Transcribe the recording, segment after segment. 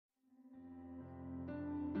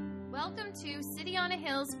Welcome to City on a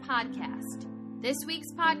Hill's podcast. This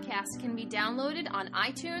week's podcast can be downloaded on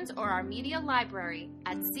iTunes or our media library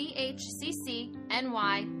at chccny.com.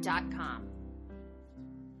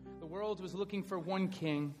 The world was looking for one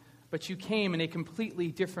king, but you came in a completely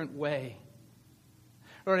different way.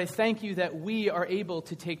 Lord, I thank you that we are able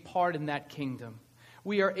to take part in that kingdom.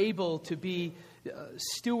 We are able to be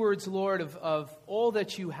stewards, Lord, of all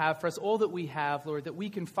that you have for us, all that we have, Lord, that we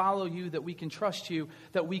can follow you, that we can trust you,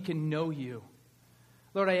 that we can know you.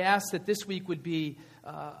 Lord, I ask that this week would be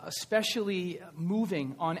especially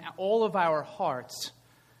moving on all of our hearts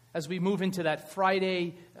as we move into that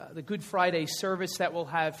Friday, the Good Friday service that we'll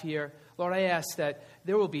have here. Lord, I ask that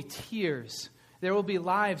there will be tears. There will be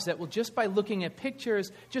lives that will, just by looking at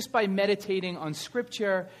pictures, just by meditating on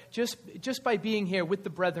Scripture, just by being here with the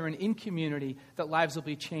brethren in community, that lives will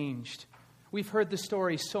be changed. We've heard the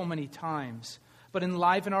story so many times, but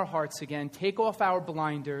enliven our hearts again. Take off our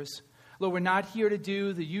blinders. Lord, we're not here to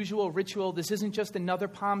do the usual ritual. This isn't just another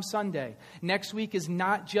Palm Sunday. Next week is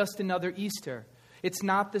not just another Easter. It's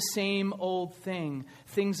not the same old thing.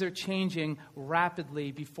 Things are changing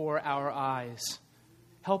rapidly before our eyes.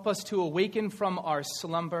 Help us to awaken from our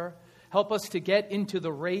slumber. Help us to get into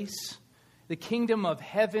the race. The kingdom of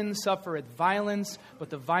heaven suffereth violence,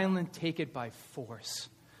 but the violent take it by force.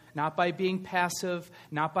 Not by being passive,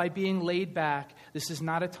 not by being laid back. This is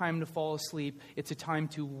not a time to fall asleep. It's a time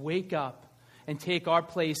to wake up and take our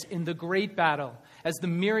place in the great battle. As the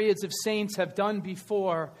myriads of saints have done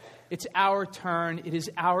before, it's our turn. It is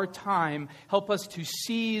our time. Help us to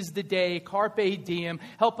seize the day, carpe diem.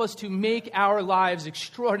 Help us to make our lives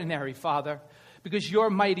extraordinary, Father, because your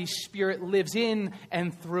mighty Spirit lives in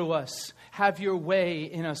and through us. Have your way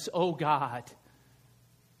in us, O God.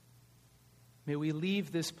 May we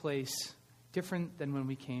leave this place different than when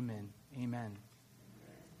we came in. Amen.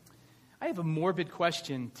 I have a morbid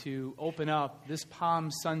question to open up this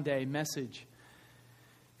Palm Sunday message.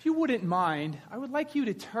 If you wouldn't mind, I would like you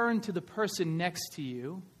to turn to the person next to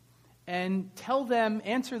you and tell them,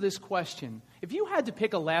 answer this question. If you had to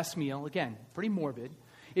pick a last meal, again, pretty morbid,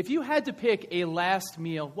 if you had to pick a last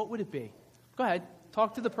meal, what would it be? Go ahead,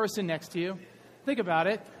 talk to the person next to you. Think about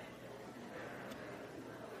it.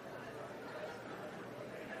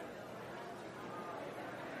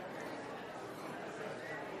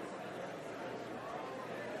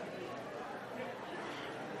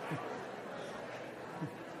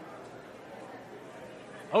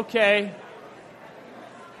 Okay.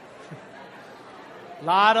 A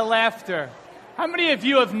lot of laughter. How many of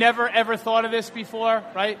you have never, ever thought of this before,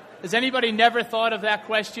 right? Has anybody never thought of that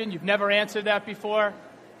question? You've never answered that before?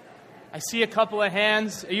 I see a couple of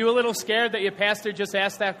hands. Are you a little scared that your pastor just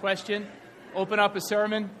asked that question? Open up a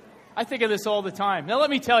sermon? I think of this all the time. Now, let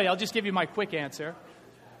me tell you, I'll just give you my quick answer.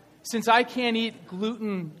 Since I can't eat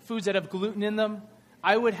foods that have gluten in them,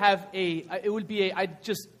 I'd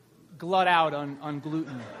just glut out on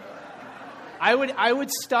gluten. I would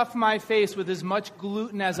stuff my face with as much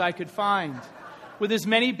gluten as I could find. With as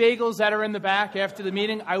many bagels that are in the back after the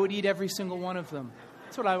meeting, I would eat every single one of them.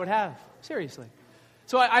 That's what I would have, seriously.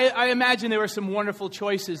 So I imagine there were some wonderful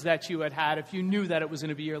choices that you had if you knew that it was going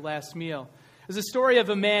to be your last meal. There's a story of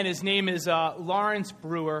a man, his name is Lawrence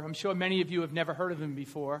Brewer. I'm sure many of you have never heard of him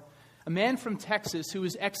before. A man from Texas who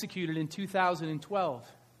was executed in 2012.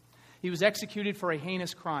 He was executed for a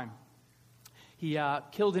heinous crime. He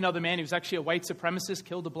killed another man. He was actually a white supremacist,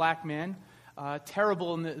 killed a black man.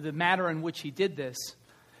 Terrible in the manner in which he did this.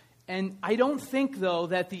 And I don't think, though,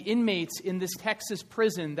 that the inmates in this Texas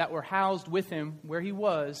prison that were housed with him, where he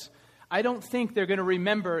was, I don't think they're going to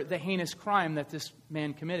remember the heinous crime that this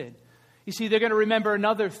man committed. You see, they're going to remember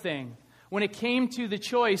another thing. When it came to the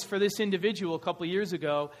choice for this individual a couple of years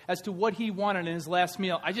ago as to what he wanted in his last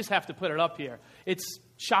meal, I just have to put it up here. It's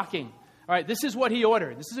shocking. All right, this is what he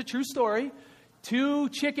ordered. This is a true story. 2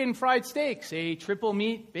 chicken fried steaks, a triple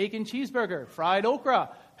meat bacon cheeseburger, fried okra,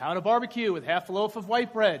 pound of barbecue with half a loaf of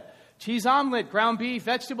white bread, cheese omelet, ground beef,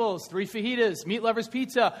 vegetables, 3 fajitas, meat lovers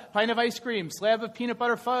pizza, pint of ice cream, slab of peanut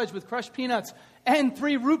butter fudge with crushed peanuts, and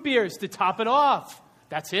 3 root beers to top it off.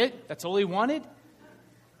 That's it? That's all he wanted?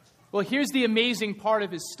 Well, here's the amazing part of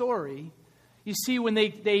his story. You see, when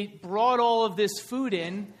they brought all of this food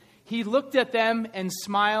in, he looked at them and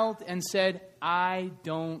smiled and said, "I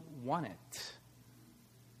don't want it."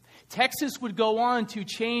 Texas would go on to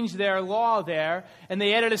change their law there, and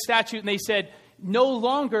they added a statute, and they said, no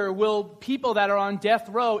longer will people that are on death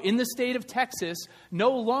row in the state of Texas,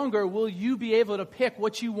 no longer will you be able to pick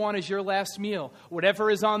what you want as your last meal. Whatever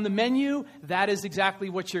is on the menu, that is exactly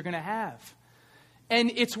what you're going to have. And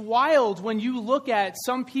it's wild when you look at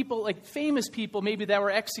some people, like famous people maybe that were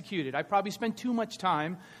executed. I probably spent too much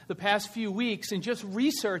time the past few weeks in just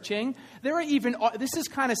researching. There are even, this is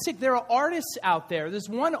kind of sick, there are artists out there. There's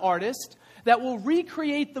one artist that will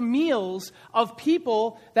recreate the meals of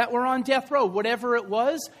people that were on death row, whatever it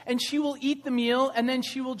was, and she will eat the meal, and then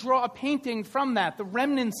she will draw a painting from that, the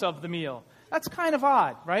remnants of the meal. That's kind of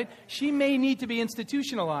odd, right? She may need to be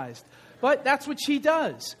institutionalized, but that's what she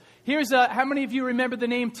does. Here's how many of you remember the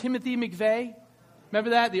name Timothy McVeigh?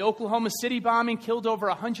 Remember that? The Oklahoma City bombing killed over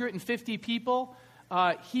 150 people.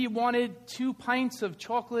 He wanted 2 pints of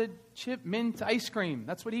chocolate chip mint ice cream.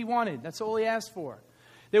 That's what he wanted. That's all he asked for.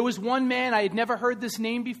 There was one man, I had never heard this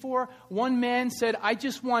name before. One man said, I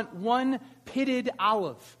just want 1 pitted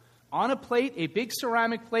olive on a plate, a big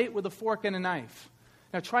ceramic plate with a fork and a knife.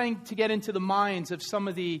 Now, trying to get into the minds of some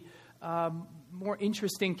of the more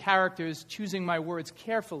interesting characters, choosing my words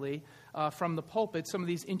carefully from the pulpit, some of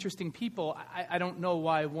these interesting people, I don't know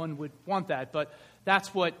why one would want that, but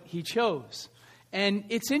that's what he chose. And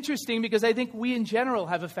it's interesting because I think we in general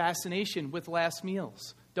have a fascination with last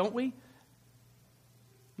meals, don't we?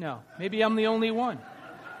 No, maybe I'm the only one.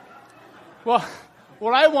 Well,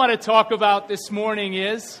 what I want to talk about this morning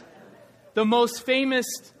is the most famous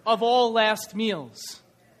of all last meals.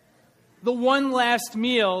 The one last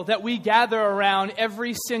meal that we gather around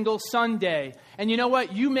every single Sunday. And you know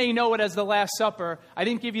what? You may know it as the Last Supper. I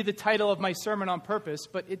didn't give you the title of my sermon on purpose,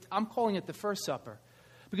 but I'm calling it the First Supper.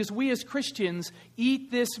 Because we as Christians eat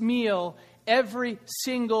this meal every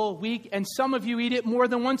single week, and some of you eat it more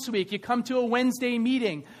than once a week. You come to a Wednesday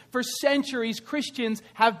meeting. For centuries, Christians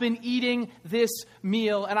have been eating this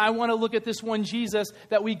meal, and I want to look at this one Jesus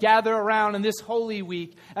that we gather around in this Holy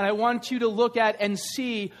Week, and I want you to look at and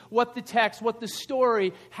see what the text, what the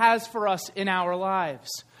story has for us in our lives.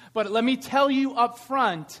 But let me tell you up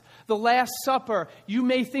front, the Last Supper, you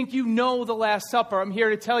may think you know the Last Supper. I'm here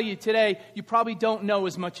to tell you today, you probably don't know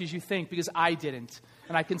as much as you think, because I didn't.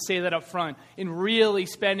 And I can say that up front, in really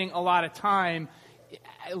spending a lot of time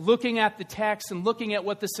looking at the text and looking at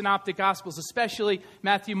what the Synoptic Gospels, especially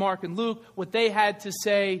Matthew, Mark, and Luke, what they had to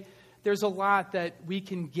say. There's a lot that we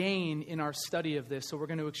can gain in our study of this, so we're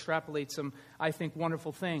going to extrapolate some, I think,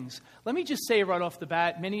 wonderful things. Let me just say right off the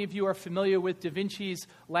bat, many of you are familiar with Da Vinci's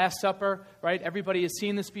Last Supper, right? Everybody has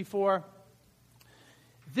seen this before.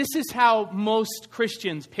 This is how most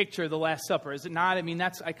Christians picture the Last Supper, is it not? I mean,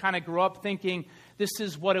 I kind of grew up thinking this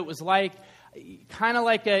is what it was like. Kind of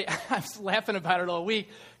like I was laughing about it all week,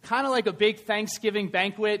 kind of like a big Thanksgiving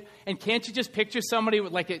banquet. And can't you just picture somebody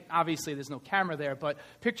with obviously there's no camera there, but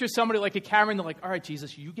picture somebody like a camera and they're like, all right,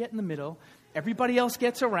 Jesus, you get in the middle. Everybody else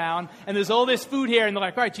gets around, and there's all this food here, and they're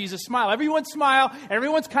like, all right, Jesus, smile. Everyone smile,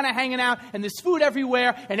 everyone's kind of hanging out, and there's food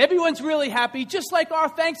everywhere, and everyone's really happy, just like our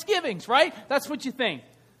Thanksgivings, right? That's what you think.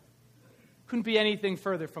 Couldn't be anything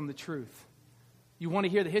further from the truth. You want to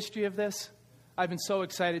hear the history of this? I've been so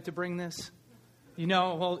excited to bring this. You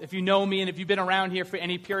know, well, if you know me and if you've been around here for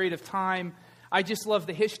any period of time, I just love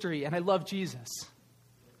the history and I love Jesus.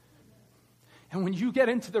 And when you get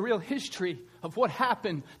into the real history of what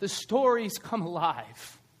happened, the stories come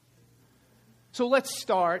alive. So let's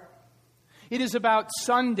start. It is about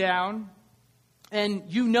sundown, and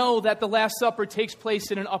you know that the Last Supper takes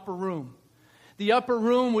place in an upper room. The upper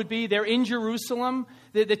room would be, they're in Jerusalem.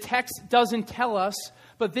 The text doesn't tell us,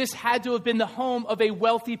 but this had to have been the home of a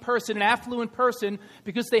wealthy person, an affluent person,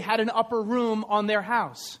 because they had an upper room on their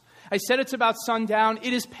house. I said it's about sundown.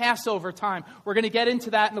 It is Passover time. We're going to get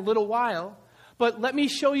into that in a little while. But let me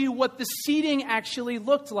show you what the seating actually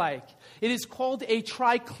looked like. It is called a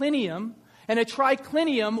triclinium. And a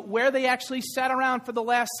triclinium, where they actually sat around for the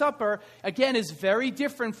Last Supper, again, is very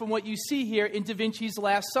different from what you see here in Da Vinci's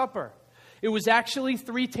Last Supper. It was actually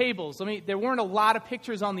 3 tables. There weren't a lot of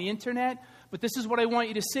pictures on the internet, but this is what I want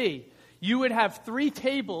you to see. You would have 3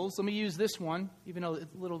 tables. Let me use this one, even though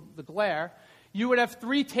it's a little the glare. You would have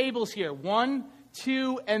 3 tables here, 1,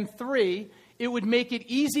 2, and 3. It would make it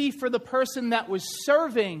easy for the person that was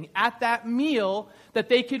serving at that meal that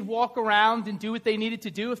they could walk around and do what they needed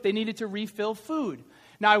to do if they needed to refill food.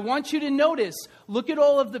 Now, I want you to notice, look at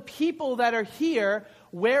all of the people that are here.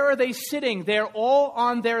 Where are they sitting? They're all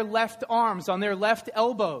on their left arms, on their left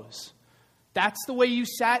elbows. That's the way you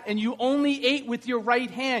sat, and you only ate with your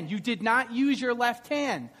right hand. You did not use your left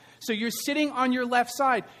hand. So you're sitting on your left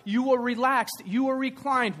side. You were relaxed. You were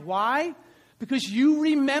reclined. Why? Because you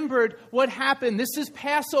remembered what happened. This is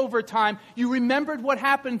Passover time. You remembered what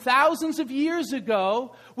happened thousands of years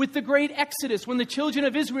ago with the great Exodus, when the children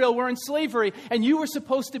of Israel were in slavery, and you were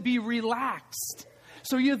supposed to be relaxed.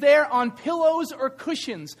 So you're there on pillows or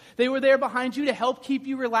cushions. They were there behind you to help keep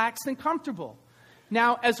you relaxed and comfortable.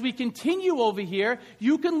 Now, as we continue over here,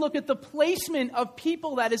 you can look at the placement of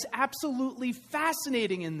people that is absolutely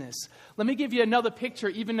fascinating in this. Let me give you another picture,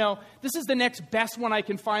 even though this is the next best one I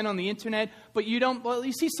can find on the internet, but you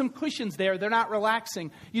see some cushions there. They're not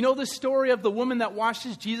relaxing. You know the story of the woman that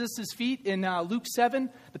washes Jesus' feet in Luke 7,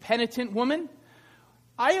 the penitent woman?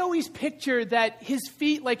 I always picture that his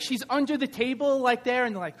feet, like she's under the table like there,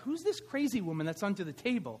 and they're like, who's this crazy woman that's under the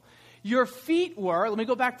table? Your feet were, let me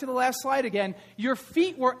go back to the last slide again, your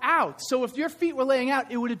feet were out. So if your feet were laying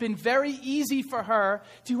out, it would have been very easy for her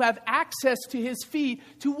to have access to his feet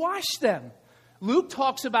to wash them. Luke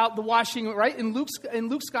talks about the washing, right? In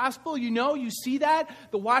Luke's gospel, you see that,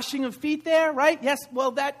 the washing of feet there, right? Yes,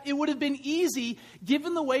 well, that it would have been easy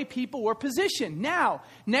given the way people were positioned. Now,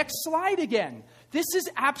 next slide again. This is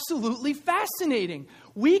absolutely fascinating.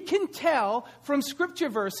 We can tell from scripture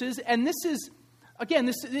verses, and this is, again,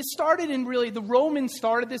 this started in really, the Romans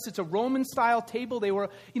started this. It's a Roman-style table. They were,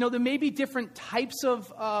 there may be different types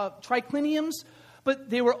of tricliniums, but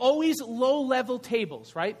they were always low-level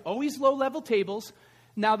tables, right? Always low-level tables.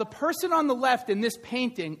 Now, the person on the left in this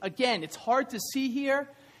painting, again, it's hard to see here.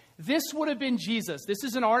 This would have been Jesus. This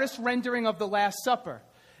is an artist's rendering of the Last Supper.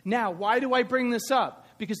 Now, why do I bring this up?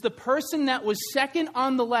 Because the person that was second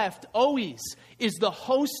on the left always is the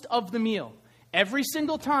host of the meal. Every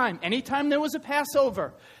single time, anytime there was a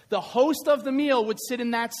Passover, the host of the meal would sit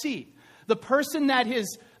in that seat. The person that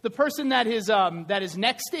is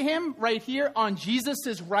next to him, right here on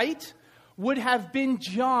Jesus' right, would have been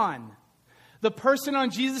John. The person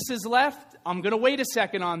on Jesus' left, I'm going to wait a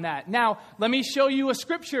second on that. Now, let me show you a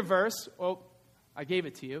scripture verse. Oh, I gave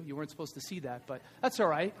it to you. You weren't supposed to see that, but that's all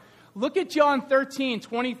right. Look at John 13,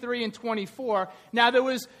 23 and 24. Now there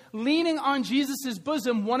was leaning on Jesus'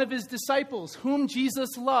 bosom one of his disciples, whom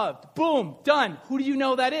Jesus loved. Boom, done. Who do you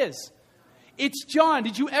know that is? It's John.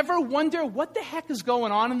 Did you ever wonder what the heck is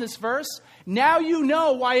going on in this verse? Now you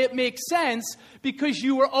know why it makes sense, because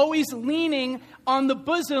you were always leaning on the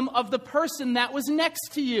bosom of the person that was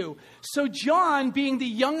next to you. So John, being the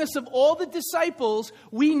youngest of all the disciples,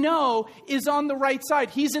 we know is on the right side.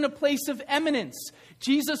 He's in a place of eminence.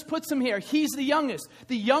 Jesus puts him here. He's the youngest.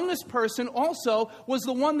 The youngest person also was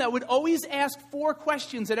the one that would always ask 4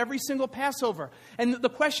 questions at every single Passover. And the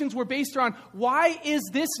questions were based on, why is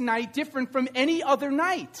this night different from any other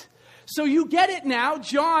night? So you get it now.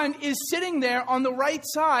 John is sitting there on the right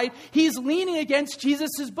side. He's leaning against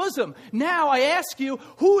Jesus' bosom. Now I ask you,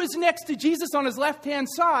 who is next to Jesus on his left-hand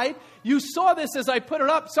side? You saw this as I put it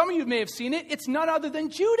up. Some of you may have seen it. It's none other than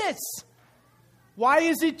Judas. Why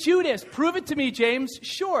is it Judas? Prove it to me, James.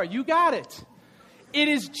 Sure, you got it. It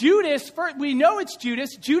is Judas. We know it's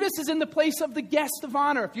Judas. Judas is in the place of the guest of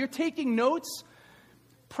honor. If you're taking notes,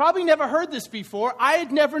 probably never heard this before. I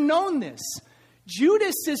had never known this.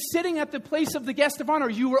 Judas is sitting at the place of the guest of honor.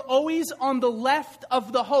 You were always on the left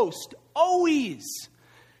of the host. Always.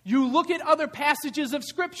 You look at other passages of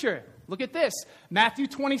Scripture. Look at this. Matthew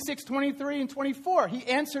 26, 23, and 24. He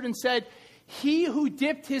answered and said, "He who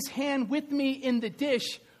dipped his hand with me in the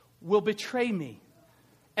dish will betray me."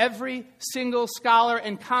 Every single scholar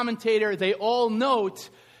and commentator, they all note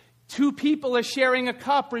 2 people are sharing a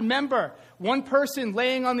cup. Remember, one person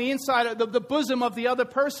laying on the inside of the bosom of the other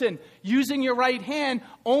person, using your right hand.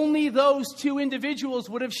 Only those 2 individuals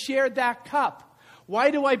would have shared that cup. Why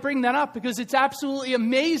do I bring that up? Because it's absolutely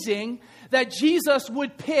amazing that Jesus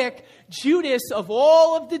would pick Judas of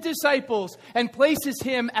all of the disciples and places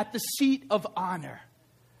him at the seat of honor.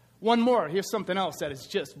 One more. Here's something else that is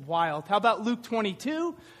just wild. How about Luke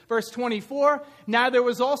 22, verse 24? Now there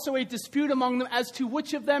was also a dispute among them as to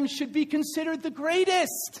which of them should be considered the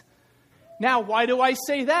greatest. Now, why do I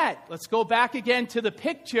say that? Let's go back again to the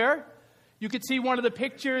picture. You can see one of the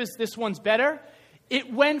pictures. This one's better.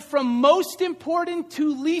 It went from most important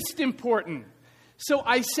to least important. So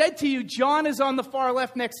I said to you, John is on the far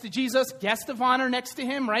left next to Jesus, guest of honor next to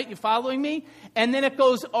him, right? You following me? And then it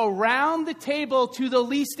goes around the table to the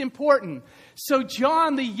least important. So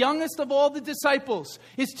John, the youngest of all the disciples,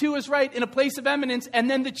 is to his right in a place of eminence. And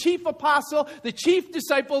then the chief apostle, the chief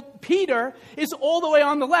disciple, Peter, is all the way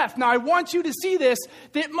on the left. Now I want you to see this.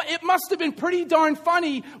 It must have been pretty darn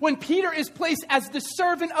funny when Peter is placed as the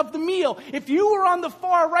servant of the meal. If you were on the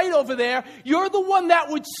far right over there, you're the one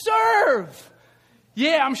that would serve.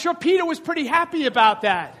 Yeah, I'm sure Peter was pretty happy about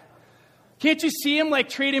that. Can't you see him like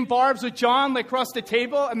trading barbs with John like across the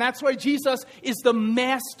table? And that's why Jesus is the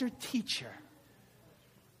master teacher.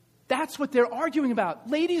 That's what they're arguing about.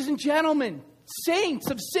 Ladies and gentlemen, saints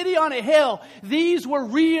of City on a Hill, these were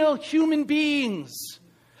real human beings.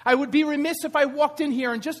 I would be remiss if I walked in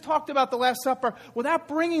here and just talked about the Last Supper without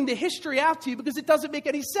bringing the history out to you, because it doesn't make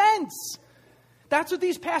any sense. That's what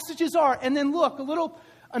these passages are. And then look,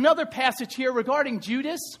 another passage here regarding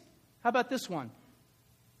Judas. How about this one?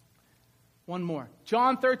 One more.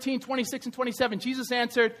 John 13, 26 and 27. Jesus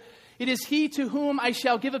answered, "It is he to whom I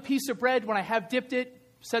shall give a piece of bread when I have dipped it."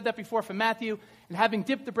 Said that before from Matthew. And having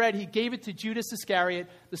dipped the bread, he gave it to Judas Iscariot,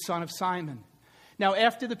 the son of Simon. Now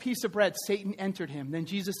after the piece of bread, Satan entered him. Then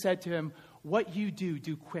Jesus said to him, "What you do,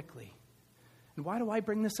 do quickly." And why do I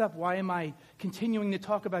bring this up? Why am I continuing to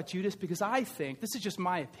talk about Judas? Because I think, this is just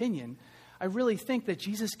my opinion, I really think that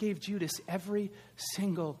Jesus gave Judas every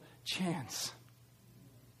single chance.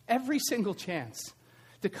 Every single chance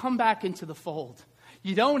to come back into the fold.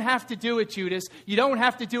 You don't have to do it, Judas. You don't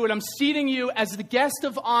have to do it. I'm seating you as the guest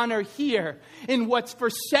of honor here in what for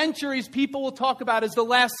centuries people will talk about as the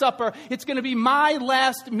Last Supper. It's going to be my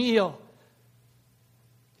last meal.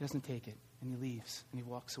 He doesn't take it, and he leaves, and he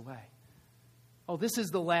walks away. Oh, this is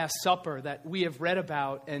the Last Supper that we have read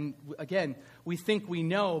about, and again, we think we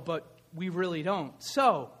know, but we really don't.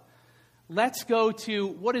 So, let's go to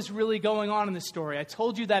what is really going on in this story. I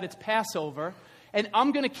told you that it's Passover. And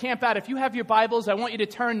I'm going to camp out. If you have your Bibles, I want you to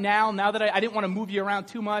turn now that I didn't want to move you around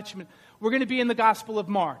too much. We're going to be in the Gospel of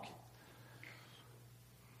Mark.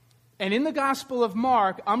 And in the Gospel of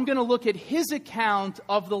Mark, I'm going to look at his account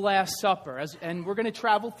of the Last Supper. And we're going to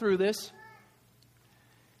travel through this.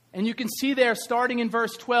 And you can see there, starting in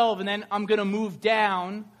verse 12, and then I'm going to move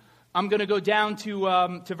down. I'm going to go down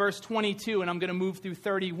to verse 22, and I'm going to move through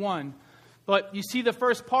 31. But you see the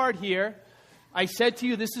first part here. I said to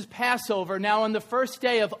you, this is Passover. Now on the first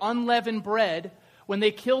day of unleavened bread, when they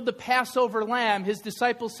killed the Passover lamb, his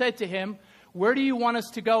disciples said to him, "Where do you want us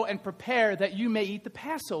to go and prepare that you may eat the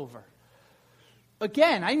Passover?"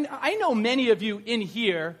 Again, I know many of you in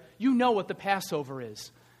here, you know what the Passover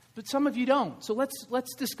is. But some of you don't. So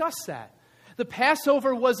let's discuss that. The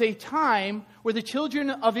Passover was a time where the children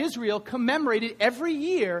of Israel commemorated every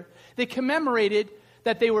year. They commemorated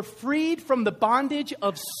that they were freed from the bondage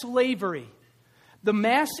of slavery. The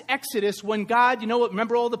mass exodus when God,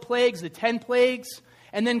 remember all the plagues, the 10 plagues?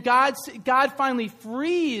 And then God finally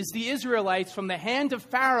frees the Israelites from the hand of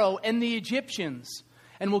Pharaoh and the Egyptians.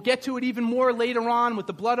 And we'll get to it even more later on with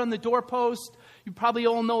the blood on the doorpost. You probably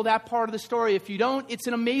all know that part of the story. If you don't, it's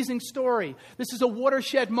an amazing story. This is a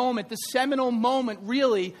watershed moment, the seminal moment,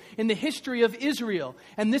 really, in the history of Israel.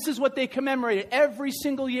 And this is what they commemorated every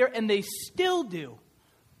single year, and they still do.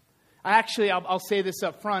 I'll say this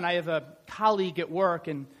up front. I have a colleague at work,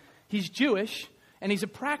 and he's Jewish, and he's a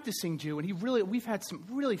practicing Jew, and we've had some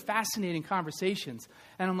really fascinating conversations.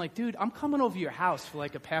 And I'm like, dude, I'm coming over your house for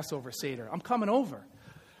like a Passover Seder. I'm coming over.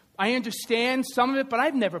 I understand some of it, but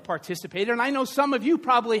I've never participated, and I know some of you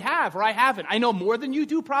probably have, or I haven't. I know more than you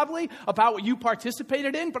do probably about what you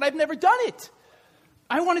participated in, but I've never done it.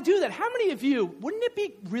 I want to do that. How many of you, wouldn't it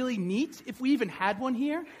be really neat if we even had one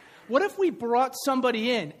here? What if we brought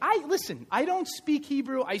somebody in? I don't speak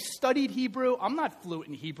Hebrew. I studied Hebrew. I'm not fluent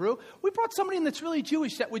in Hebrew. We brought somebody in that's really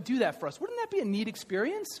Jewish that would do that for us. Wouldn't that be a neat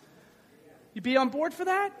experience? You'd be on board for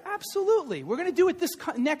that? Absolutely. We're going to do it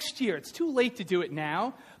next year. It's too late to do it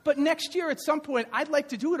now. But next year at some point, I'd like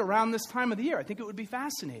to do it around this time of the year. I think it would be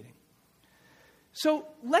fascinating. So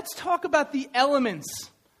let's talk about the elements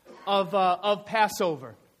of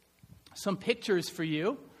Passover. Some pictures for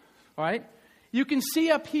you. All right. You can see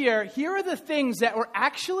up here are the things that were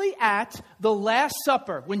actually at the Last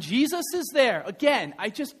Supper. When Jesus is there, again,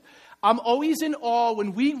 I'm always in awe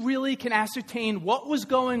when we really can ascertain what was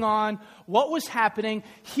going on, what was happening.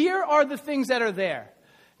 Here are the things that are there.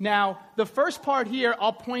 Now, the first part here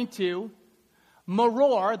I'll point to,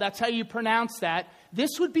 maror, that's how you pronounce that.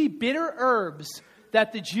 This would be bitter herbs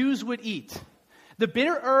that the Jews would eat. The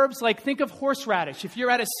bitter herbs, think of horseradish. If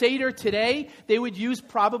you're at a Seder today, they would use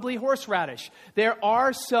probably horseradish. There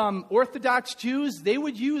are some Orthodox Jews, they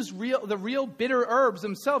would use the real bitter herbs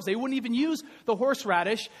themselves. They wouldn't even use the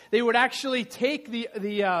horseradish. They would actually take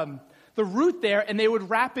the root there and they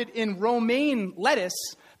would wrap it in romaine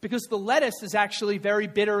lettuce because the lettuce is actually very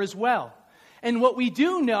bitter as well. And what we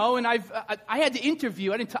do know, and I had to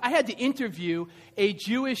interview a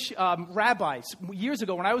Jewish rabbi years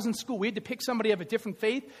ago when I was in school. We had to pick somebody of a different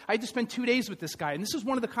faith. I had to spend 2 days with this guy, and this was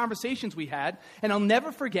one of the conversations we had, and I'll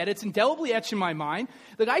never forget. It's indelibly etched in my mind.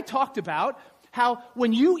 The guy talked about how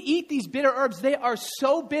when you eat these bitter herbs, they are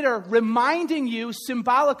so bitter,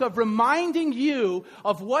 symbolic of reminding you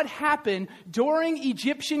of what happened during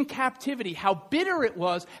Egyptian captivity, how bitter it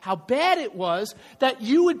was, how bad it was, that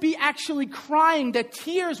you would be actually crying, that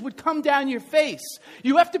tears would come down your face.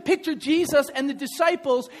 You have to picture Jesus and the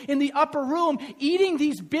disciples in the upper room eating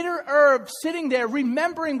these bitter herbs, sitting there,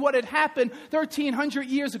 remembering what had happened 1,300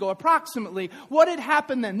 years ago, approximately. What had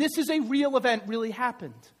happened then? This is a real event, really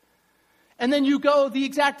happened. And then you go the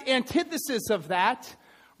exact antithesis of that,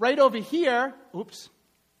 right over here.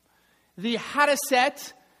 The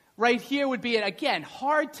Hadaset, right here would be, again,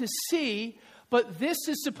 hard to see, but this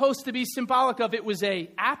is supposed to be symbolic of, it was a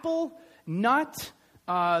apple, nut,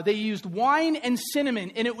 they used wine and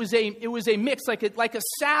cinnamon, and it was a mix, like a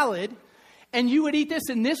salad, and you would eat this,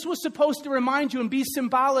 and this was supposed to remind you and be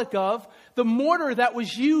symbolic of the mortar that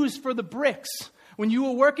was used for the bricks. When you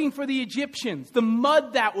were working for the Egyptians, the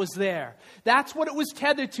mud that was there, that's what it was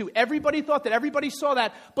tethered to. Everybody thought that, everybody saw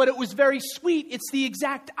that, but it was very sweet. It's the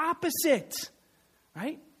exact opposite,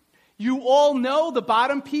 right? You all know the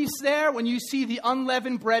bottom piece there when you see the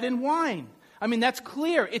unleavened bread and wine. I mean, that's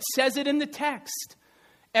clear. It says it in the text.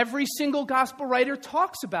 Every single gospel writer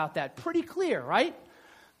talks about that. Pretty clear, right?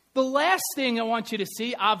 The last thing I want you to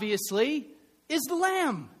see, obviously, is the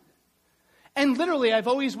lamb. And literally, I've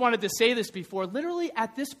always wanted to say this before, literally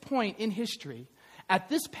at this point in history, at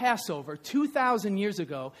this Passover, 2,000 years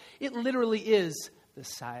ago, it literally is the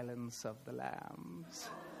silence of the lambs.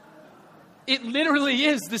 It literally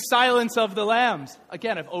is the silence of the lambs.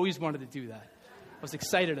 Again, I've always wanted to do that. I was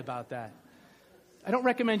excited about that. I don't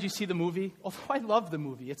recommend you see the movie, although I love the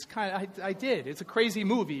movie. It's I did. It's a crazy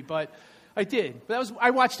movie, but I did. But I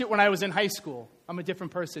watched it when I was in high school. I'm a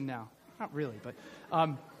different person now. Not really, but...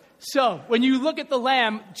 So, when you look at the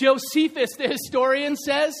lamb, Josephus, the historian,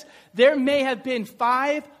 says there may have been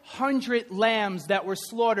 500 lambs that were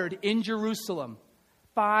slaughtered in Jerusalem.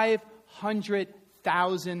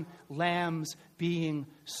 500,000 lambs being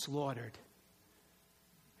slaughtered.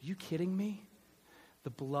 Are you kidding me?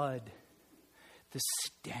 The blood, the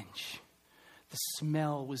stench, the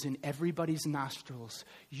smell was in everybody's nostrils.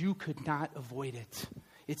 You could not avoid it.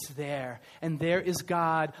 It's there. And there is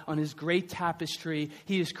God on his great tapestry.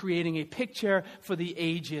 He is creating a picture for the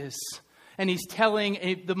ages. And he's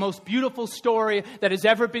telling the most beautiful story that has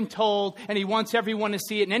ever been told. And he wants everyone to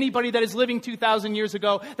see it. And anybody that is living 2,000 years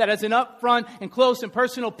ago that has an upfront and close and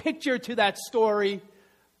personal picture to that story,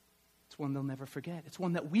 it's one they'll never forget. It's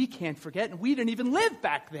one that we can't forget. And we didn't even live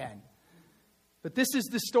back then. But this is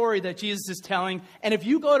the story that Jesus is telling. And if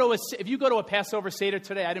you go to a Passover Seder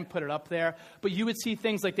today, I didn't put it up there, but you would see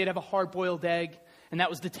things like they'd have a hard-boiled egg, and that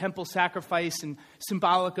was the temple sacrifice and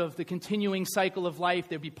symbolic of the continuing cycle of life.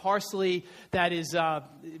 There'd be parsley that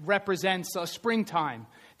represents springtime.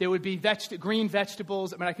 There would be green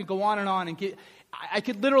vegetables. I mean, I could go on and I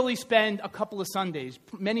could literally spend a couple of Sundays.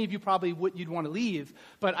 Many of you probably you'd want to leave,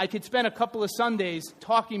 but I could spend a couple of Sundays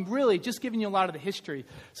talking, really just giving you a lot of the history.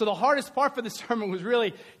 So the hardest part for the sermon was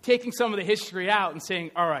really taking some of the history out and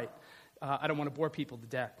saying, all right, I don't want to bore people to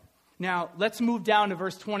death. Now, let's move down to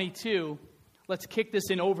verse 22. Let's kick this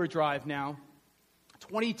in overdrive now.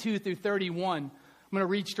 22 through 31. I'm going to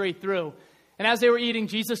read straight through. And as they were eating,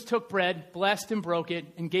 Jesus took bread, blessed and broke it,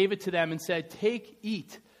 and gave it to them and said, "Take,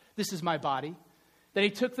 eat. This is my body." Then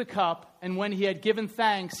he took the cup, and when he had given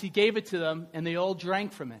thanks, he gave it to them, and they all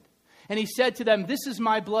drank from it. And he said to them, "This is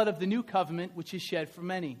my blood of the new covenant, which is shed for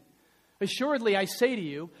many. Assuredly, I say to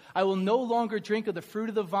you, I will no longer drink of the fruit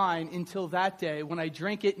of the vine until that day when I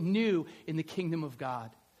drink it new in the kingdom of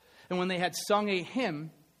God." And when they had sung a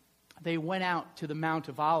hymn, they went out to the Mount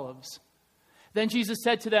of Olives. Then Jesus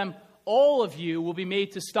said to them, "All of you will be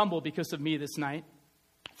made to stumble because of me this night.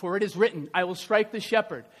 For it is written, I will strike the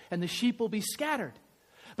shepherd, and the sheep will be scattered.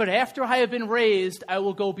 But after I have been raised, I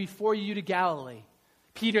will go before you to Galilee."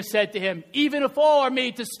 Peter said to him, "Even if all are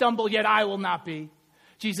made to stumble, yet I will not be."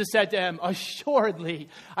 Jesus said to him, "Assuredly,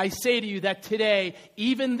 I say to you that today,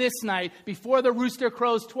 even this night, before the rooster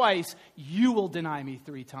crows twice, you will deny me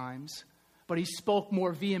 3 times. But he spoke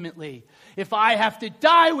more vehemently, "If I have to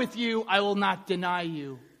die with you, I will not deny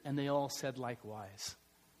you." And they all said likewise.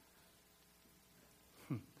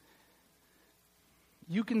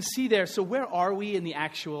 You can see there, so where are we in the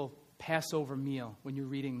actual Passover meal when you're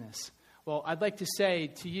reading this? Well, I'd like to say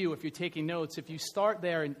to you, if you're taking notes, if you start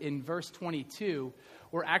there in verse 22,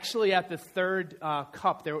 we're actually at the third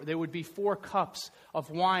cup. There would be 4 cups of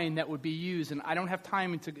wine that would be used, and I don't have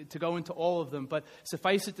time to go into all of them, but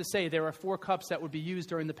suffice it to say, there are 4 cups that would be used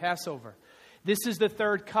during the Passover. This is the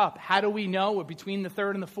third cup. How do we know we're between the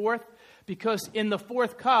third and the fourth? Because in the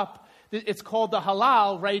fourth cup, It's called the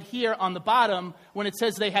Hallel right here on the bottom. When it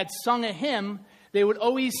says they had sung a hymn, they would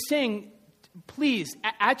always sing. Please,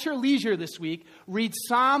 at your leisure this week, read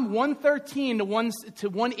Psalm 113 to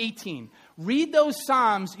 118. Read those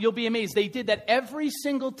Psalms. You'll be amazed. They did that every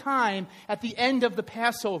single time at the end of the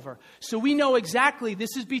Passover. So we know exactly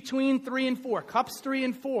this is between 3 and 4, cups 3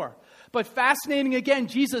 and 4. But fascinating again,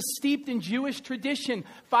 Jesus steeped in Jewish tradition,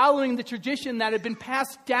 following the tradition that had been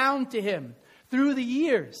passed down to him through the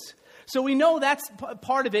years. So we know that's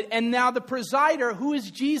part of it. And now the presider, who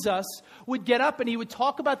is Jesus, would get up and he would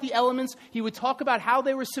talk about the elements. He would talk about how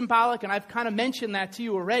they were symbolic. And I've kind of mentioned that to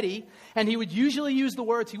you already. And he would usually use the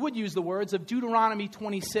words of Deuteronomy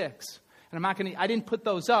 26. And I didn't put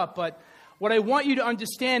those up. But what I want you to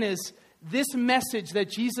understand is this message that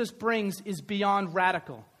Jesus brings is beyond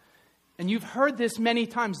radical. And you've heard this many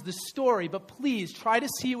times, the story, but please try to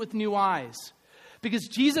see it with new eyes. Because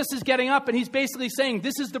Jesus is getting up and he's basically saying,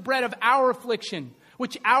 this is the bread of our affliction,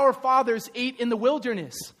 which our fathers ate in the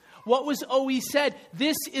wilderness. What was always said?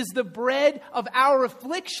 This is the bread of our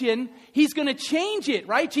affliction. He's going to change it,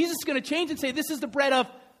 right? Jesus is going to change it and say, this is the bread of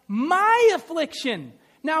my affliction.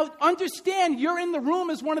 Now, understand, you're in the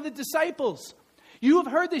room as one of the disciples. You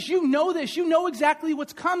have heard this. You know exactly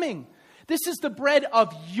what's coming. This is the bread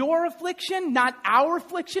of your affliction, not our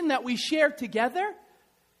affliction that we share together.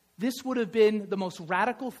 This would have been the most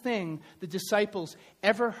radical thing the disciples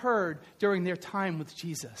ever heard during their time with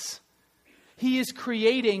Jesus. He is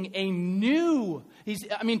creating a new,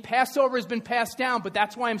 Passover has been passed down, but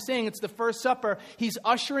that's why I'm saying it's the first supper. He's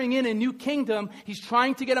ushering in a new kingdom. He's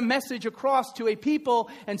trying to get a message across to a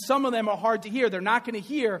people, and some of them are hard to hear. They're not going to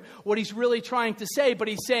hear what he's really trying to say, but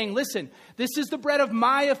he's saying, listen, this is the bread of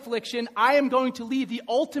my affliction. I am going to lead the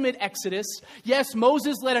ultimate exodus. Yes,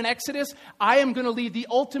 Moses led an exodus. I am going to lead the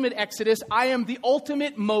ultimate exodus. I am the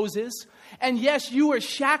ultimate Moses. And yes, you were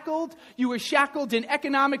shackled. You were shackled in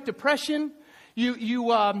economic depression.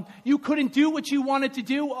 You couldn't do what you wanted to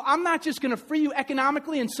do. Well, I'm not just going to free you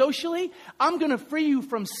economically and socially. I'm going to free you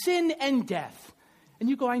from sin and death. And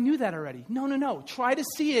you go, I knew that already. No. Try to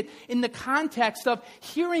see it in the context of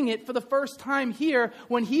hearing it for the first time here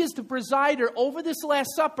when he is the presider over this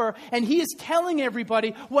Last Supper and he is telling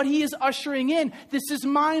everybody what he is ushering in. This is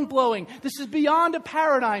mind-blowing. This is beyond a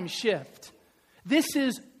paradigm shift. This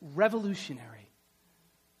is revolutionary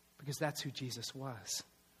because that's who Jesus was.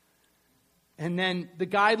 And then the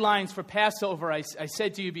guidelines for Passover, I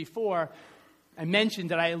said to you before, I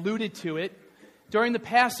mentioned that I alluded to it. During the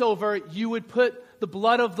Passover, you would put the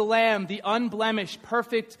blood of the lamb, the unblemished,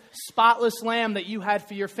 perfect, spotless lamb that you had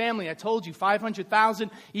for your family. I told you,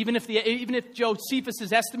 500,000. Even if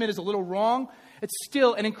Josephus' estimate is a little wrong, it's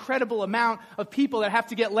still an incredible amount of people that have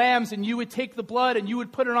to get lambs, and you would take the blood and you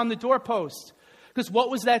would put it on the doorpost. Because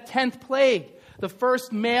what was that 10th plague? The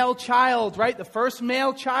first male child, right? The first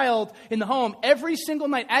male child in the home. Every single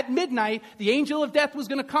night at midnight, the angel of death was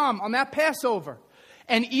going to come on that Passover.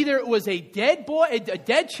 And either it was a dead boy, a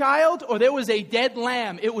dead child, or there was a dead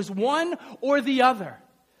lamb. It was one or the other.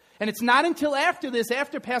 And it's not until after this,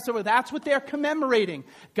 after Passover, that's what they're commemorating.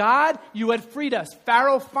 God, you had freed us.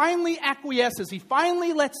 Pharaoh finally acquiesces. He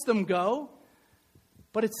finally lets them go.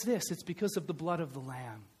 But it's because of the blood of the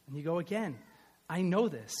lamb. And you go again, I know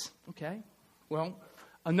this. Okay. Well,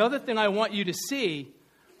 another thing I want you to see,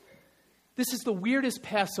 this is the weirdest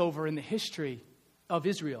Passover in the history of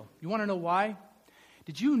Israel. You want to know why?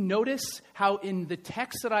 Did you notice how in the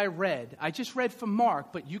text that I just read from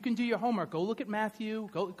Mark, but you can do your homework. Go look at Matthew.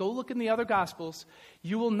 Go look in the other Gospels.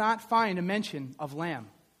 You will not find a mention of lamb.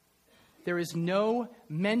 There is no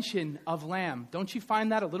mention of lamb. Don't you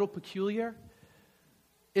find that a little peculiar?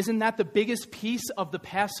 Isn't that the biggest piece of the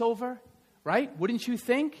Passover? Right? Wouldn't you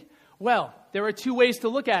think? Well, there are two ways to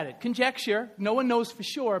look at it. Conjecture, no one knows for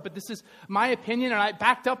sure, but this is my opinion, and I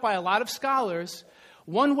backed up by a lot of scholars.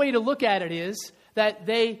 One way to look at it is that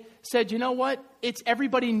they said, you know what?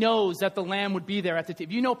 Everybody knows that the lamb would be there at the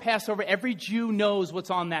table. You know Passover, every Jew knows what's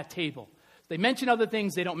on that table. They mention other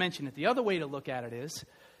things, they don't mention it. The other way to look at it is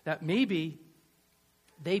that maybe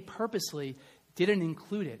they purposely didn't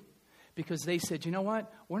include it because they said, you know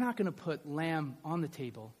what? We're not going to put lamb on the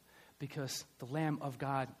table because the Lamb of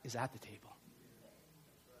God is at the table.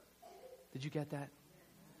 Did you get that?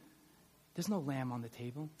 There's no lamb on the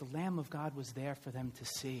table. The Lamb of God was there for them to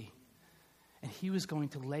see. And he was going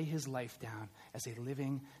to lay his life down as a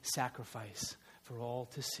living sacrifice for all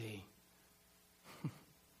to see.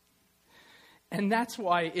 And that's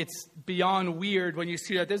why it's beyond weird when you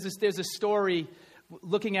see that. There's a story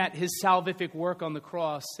looking at his salvific work on the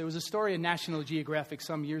cross. There was a story in National Geographic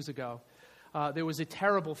some years ago. There was a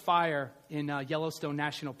terrible fire in Yellowstone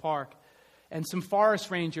National Park. And some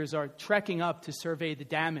forest rangers are trekking up to survey the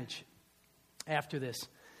damage after this.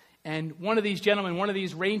 And one of these gentlemen, one of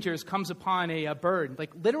these rangers comes upon a bird,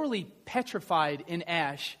 like literally petrified in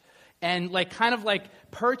ash and like kind of like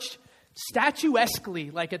perched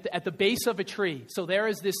statuesquely like at the base of a tree. So there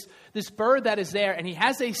is this bird that is there, and he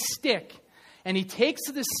has a stick, and he takes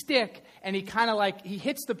the stick and he kind of like, he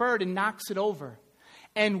hits the bird and knocks it over.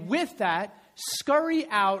 And with that, scurry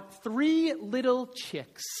out 3 little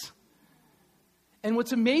chicks. And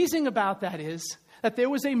what's amazing about that is that there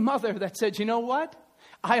was a mother that said, you know what?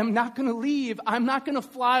 I am not going to leave. I'm not going to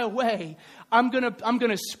fly away. I'm going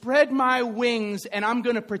to spread my wings, and I'm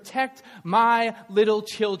going to protect my little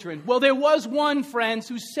children. Well, there was one, friends,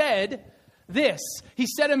 who said this. He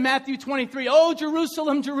said in Matthew 23, "Oh,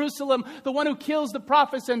 Jerusalem, Jerusalem, the one who kills the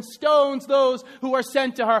prophets and stones those who are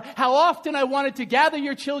sent to her. How often I wanted to gather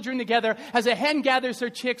your children together as a hen gathers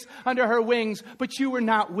her chicks under her wings, but you were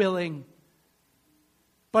not willing."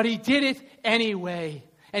 But he did it anyway.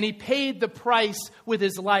 And he paid the price with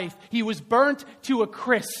his life. He was burnt to a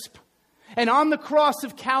crisp. And on the cross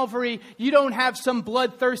of Calvary, you don't have some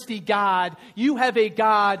bloodthirsty God. You have a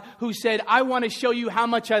God who said, I want to show you how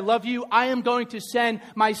much I love you. I am going to send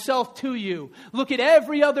myself to you. Look at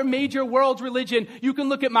every other major world religion. You can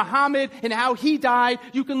look at Muhammad and how he died.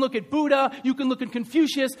 You can look at Buddha. You can look at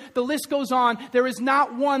Confucius. The list goes on. There is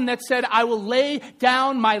not one that said, I will lay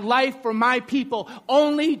down my life for my people.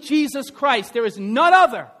 Only Jesus Christ. There is none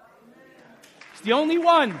other. It's the only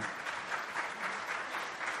one.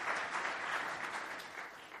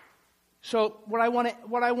 So what I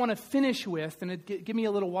want to finish with, and give me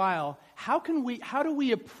a little while, how do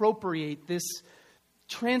we appropriate this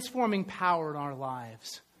transforming power in our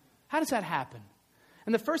lives? How does that happen?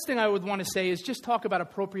 And the first thing I would want to say is just talk about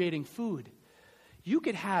appropriating food. You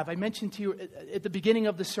could have, I mentioned to you at the beginning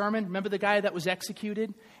of the sermon, remember the guy that was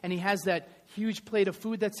executed, and he has that huge plate of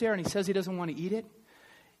food that's there, and he says he doesn't want to eat it?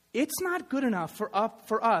 It's not good enough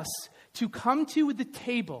for us to come to the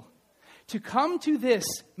table, to come to this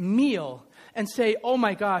meal and say, oh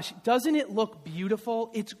my gosh, doesn't it look beautiful?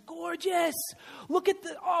 It's gorgeous. Look at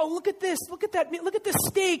this, look at that meal, look at the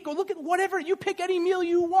steak, or look at whatever, you pick any meal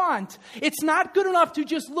you want. It's not good enough to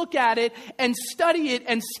just look at it and study it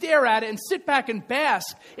and stare at it and sit back and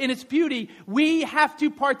bask in its beauty. We have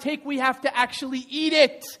to partake, we have to actually eat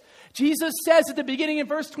it. Jesus says at the beginning in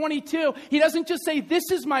verse 22, he doesn't just say, this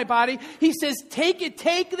is my body. He says, take it,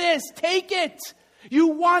 take this, take it. You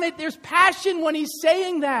want it. There's passion when he's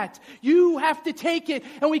saying that. You have to take it.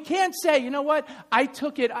 And we can't say, you know what? I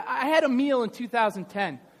took it. I had a meal in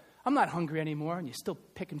 2010. I'm not hungry anymore. And you're still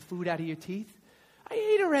picking food out of your teeth. I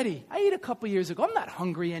ate already. I ate a couple years ago. I'm not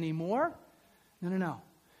hungry anymore. No.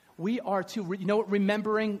 We are to, you know what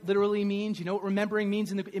remembering literally means? You know what remembering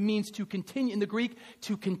means? It means to continue, in the Greek,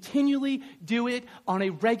 to continually do it on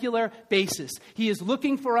a regular basis. He is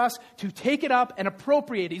looking for us to take it up and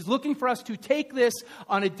appropriate. He's looking for us to take this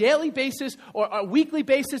on a daily basis or a weekly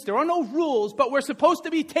basis. There are no rules, but we're supposed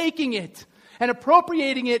to be taking it and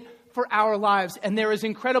appropriating it for our lives. And there is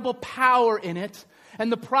incredible power in it. And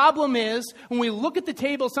the problem is, when we look at the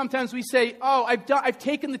table, sometimes we say, oh, I've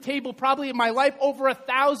taken the table probably in my life over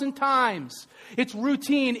 1,000 times. It's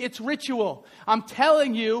routine, it's ritual. I'm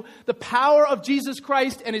telling you, the power of Jesus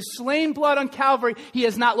Christ and his slain blood on Calvary, he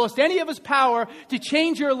has not lost any of his power to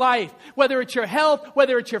change your life. Whether it's your health,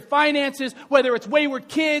 whether it's your finances, whether it's wayward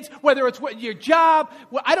kids, whether it's your job.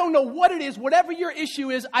 I don't know what it is, whatever your issue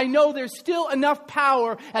is, I know there's still enough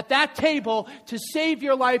power at that table to save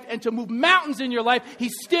your life and to move mountains in your life. He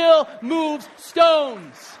still moves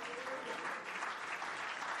stones.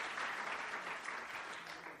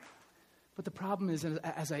 But the problem is,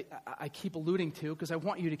 as I keep alluding to, because I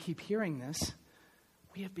want you to keep hearing this,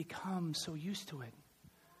 we have become so used to it.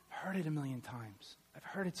 I've heard it a million times. I've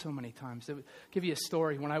heard it so many times. I'll give you a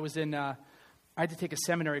story. When I was I had to take a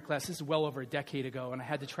seminary class. This is well over a decade ago, and I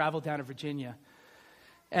had to travel down to Virginia.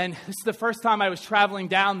 And this is the first time I was traveling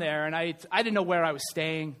down there, and I didn't know where I was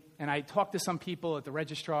staying. And I talked to some people at the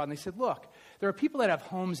registrar, and they said, look, there are people that have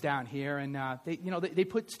homes down here, and they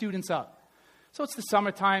put students up. So it's the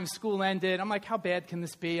summertime, school ended. I'm like, how bad can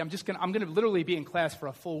this be? I'm going to literally be in class for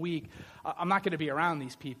a full week. I'm not going to be around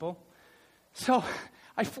these people. So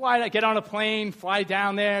I get on a plane, fly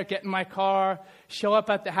down there, get in my car, show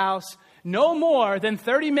up at the house. No more than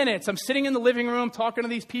 30 minutes. I'm sitting in the living room talking to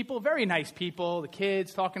these people, very nice people, the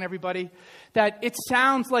kids, talking to everybody, that it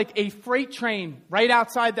sounds like a freight train right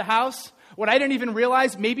outside the house. What I didn't even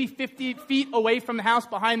realize, maybe 50 feet away from the house,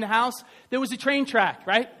 behind the house, there was a train track,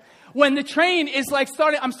 right? When the train is like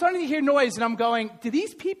I'm starting to hear noise, and I'm going, do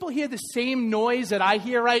these people hear the same noise that I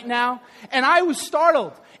hear right now? And I was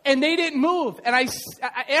startled. And they didn't move. And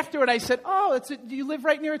afterward, I said, do you live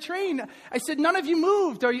right near a train? I said, none of you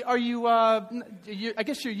moved. Are you I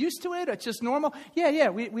guess you're used to it? It's just normal? Yeah,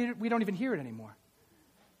 we don't even hear it anymore.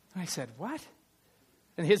 And I said, what?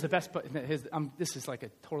 And here's the best part. This is like a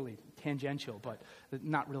totally tangential, but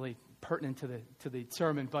not really pertinent to the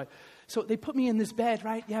sermon. But so they put me in this bed,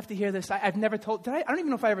 right? You have to hear this. I've never told. I don't even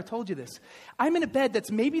know if I ever told you this. I'm in a bed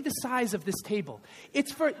that's maybe the size of this table.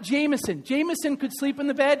 It's for Jameson. Jameson could sleep in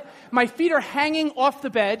the bed. My feet are hanging off the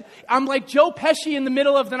bed. I'm like Joe Pesci in the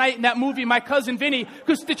middle of the night in that movie, My Cousin Vinny,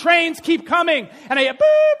 because the trains keep coming, and I hear beep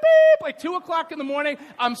beep like 2:00 in the morning.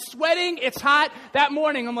 I'm sweating. It's hot. That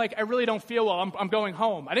morning, I'm like, I really don't feel well. I'm going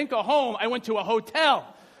home. I didn't go home. I went to a hotel.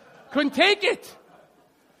 Couldn't take it.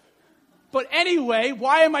 But anyway,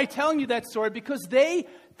 why am I telling you that story? Because they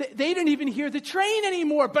didn't even hear the train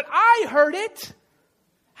anymore, but I heard it.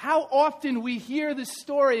 How often we hear the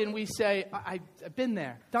story and we say, I've been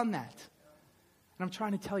there, done that. And I'm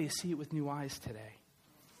trying to tell you, see it with new eyes today.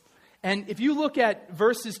 And if you look at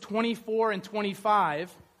verses 24 and 25,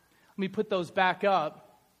 let me put those back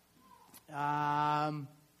up. For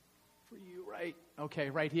you, right? Okay,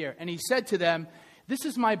 right here. And he said to them, "This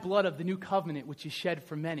is my blood of the new covenant, which is shed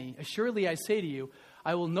for many. Assuredly, I say to you,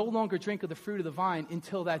 I will no longer drink of the fruit of the vine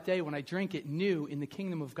until that day when I drink it new in the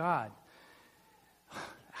kingdom of God."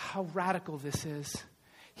 How radical this is.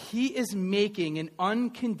 He is making an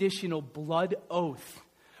unconditional blood oath,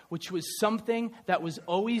 which was something that was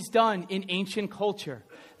always done in ancient culture.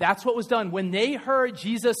 That's what was done. When they heard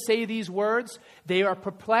Jesus say these words, they are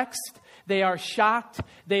perplexed, they are shocked,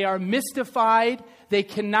 they are mystified. They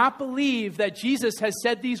cannot believe that Jesus has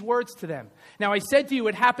said these words to them. Now, I said to you,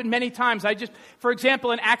 it happened many times. For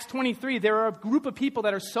example, in Acts 23, there are a group of people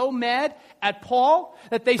that are so mad at Paul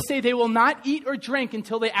that they say they will not eat or drink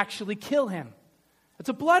until they actually kill him. It's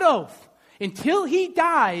a blood oath. Until he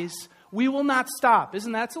dies, we will not stop.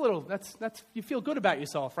 Isn't that that's you feel good about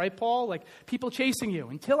yourself, right, Paul? Like people chasing you.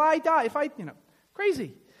 Until I die,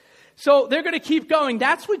 crazy. So they're going to keep going.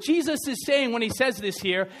 That's what Jesus is saying when he says this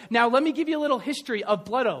here. Now, let me give you a little history of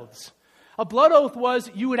blood oaths. A blood oath was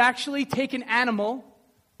you would actually take an animal,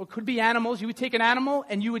 or it could be animals. You would take an animal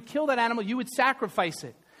and you would kill that animal. You would sacrifice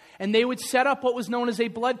it. And they would set up what was known as a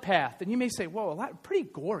blood path. And you may say, whoa, pretty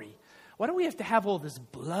gory. Why do we have to have all this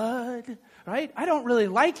blood, right? I don't really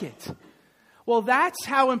like it. Well, that's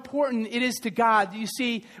how important it is to God. You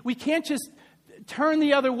see, we can't just turn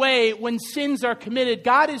the other way when sins are committed.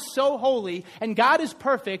 God is so holy and God is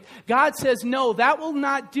perfect. God says, no, that will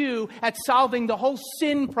not do at solving the whole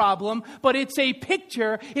sin problem, but it's a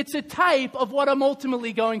picture, it's a type of what I'm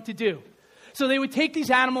ultimately going to do. So they would take these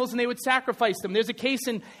animals and they would sacrifice them. There's a case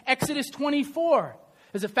in Exodus 24.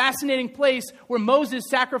 There's a fascinating place where Moses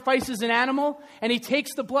sacrifices an animal and he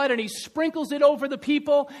takes the blood and he sprinkles it over the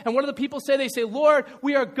people. And what do the people say? They say, Lord,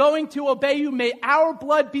 we are going to obey you. May our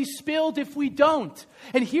blood be spilled if we don't.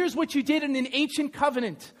 And here's what you did in an ancient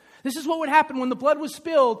covenant. This is what would happen when the blood was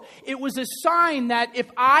spilled. It was a sign that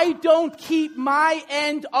if I don't keep my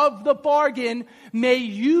end of the bargain, may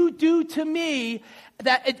you do to me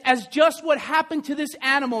that as just what happened to this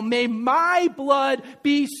animal, may my blood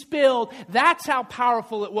be spilled. That's how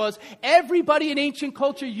powerful it was. Everybody in ancient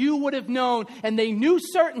culture you would have known, and they knew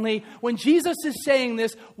certainly when Jesus is saying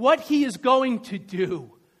this, what he is going to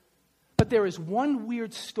do. But there is one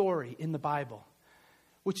weird story in the Bible,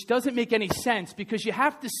 which doesn't make any sense, because you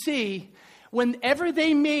have to see, whenever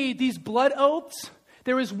they made these blood oaths,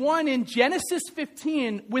 there is one in Genesis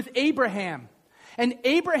 15 with Abraham. And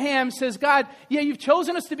Abraham says, God, yeah, you've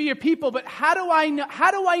chosen us to be your people, but how do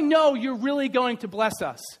I know you're really going to bless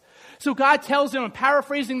us? So God tells him, I'm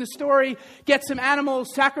paraphrasing the story, get some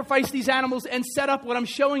animals, sacrifice these animals, and set up what I'm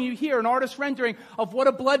showing you here, an artist's rendering of what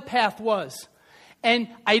a blood path was. And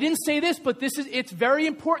I didn't say this, but it's very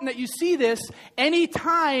important that you see this.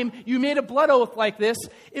 Anytime you made a blood oath like this,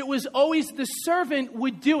 it was always the servant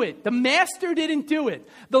would do it. The master didn't do it.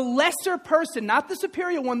 The lesser person, not the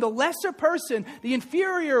superior one, the lesser person, the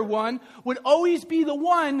inferior one, would always be the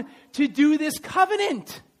one to do this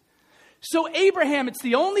covenant. So Abraham, it's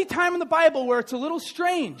the only time in the Bible where it's a little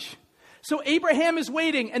strange. So Abraham is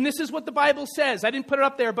waiting, and this is what the Bible says. I didn't put it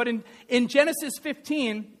up there, but in Genesis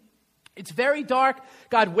 15... it's very dark.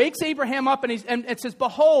 God wakes Abraham up and it says,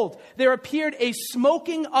 behold, there appeared a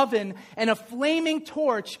smoking oven and a flaming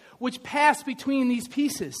torch which passed between these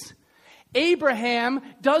pieces. Abraham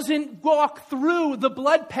doesn't walk through the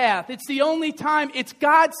blood path. It's the only time. It's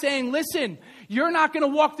God saying, listen, You're not going to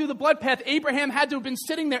walk through the blood path. Abraham had to have been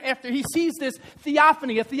sitting there after he sees this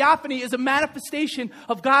theophany. A theophany is a manifestation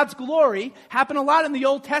of God's glory. Happened a lot in the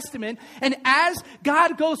Old Testament. And as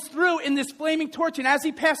God goes through in this flaming torch, and as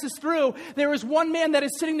he passes through, there is one man that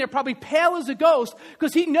is sitting there probably pale as a ghost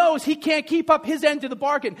because he knows he can't keep up his end of the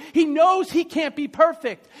bargain. He knows he can't be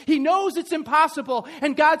perfect. He knows it's impossible.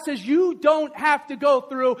 And God says, you don't have to go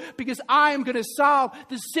through because I'm going to solve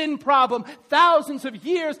the sin problem. Thousands of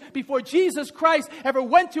years before Jesus Christ ever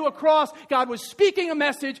went to a cross, God was speaking a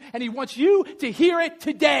message, and he wants you to hear it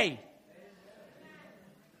today.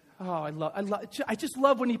 Oh, I just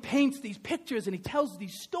love when he paints these pictures and he tells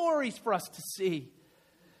these stories for us to see.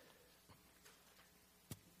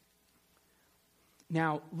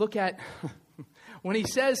 Now, look at when he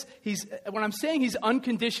says when I'm saying he's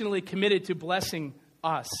unconditionally committed to blessing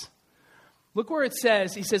us. Look where it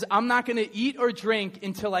says, he says, I'm not going to eat or drink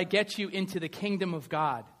until I get you into the kingdom of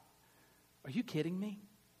God. Are you kidding me?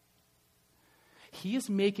 He is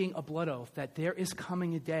making a blood oath that there is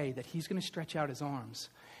coming a day that he's going to stretch out his arms,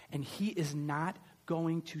 and he is not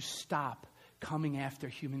going to stop coming after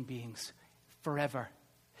human beings forever.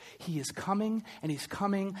 He is coming, and he's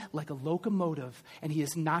coming like a locomotive, and he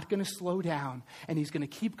is not going to slow down, and he's going to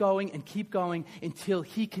keep going until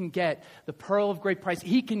he can get the pearl of great price.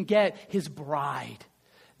 He can get his bride.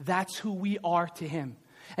 That's who we are to him.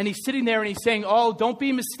 And he's sitting there and he's saying, oh, don't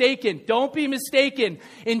be mistaken. Don't be mistaken.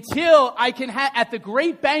 Until I can at the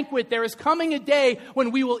great banquet, there is coming a day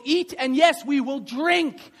when we will eat and yes, we will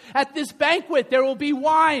drink. At this banquet, there will be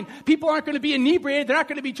wine. People aren't going to be inebriated. They're not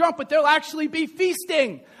going to be drunk, but they'll actually be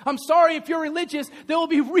feasting. I'm sorry if you're religious. There will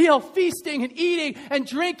be real feasting and eating and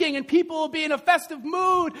drinking, and people will be in a festive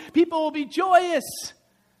mood. People will be joyous.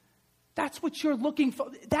 That's what you're looking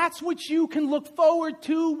for. That's what you can look forward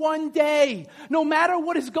to one day. No matter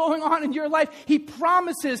what is going on in your life, he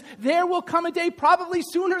promises there will come a day, probably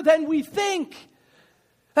sooner than we think,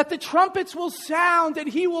 that the trumpets will sound and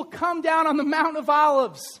he will come down on the Mount of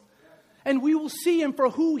Olives. And we will see him for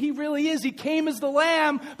who he really is. He came as the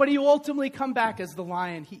lamb, but he will ultimately come back as the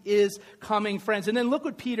lion. He is coming, friends. And then look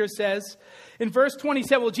what Peter says. In verse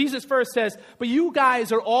 27, well, Jesus first says, but you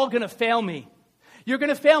guys are all going to fail me. You're going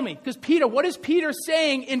to fail me. Because Peter, what is Peter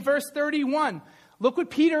saying in verse 31? Look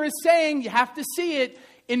what Peter is saying. You have to see it.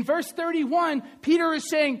 In verse 31, Peter is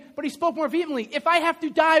saying, but he spoke more vehemently, if I have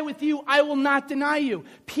to die with you, I will not deny you.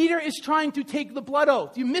 Peter is trying to take the blood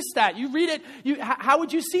oath. You missed that. You read it. How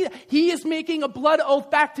would you see that? He is making a blood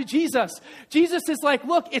oath back to Jesus. Jesus is like,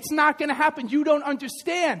 look, it's not going to happen. You don't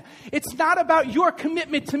understand. It's not about your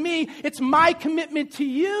commitment to me. It's my commitment to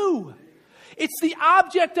you. It's the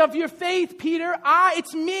object of your faith, Peter.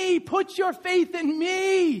 It's me. Put your faith in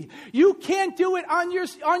me. You can't do it on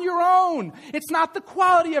your own. It's not the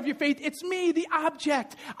quality of your faith. It's me, the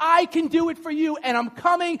object. I can do it for you, and I'm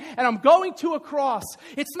coming, and I'm going to a cross.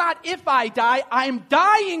 It's not if I die. I'm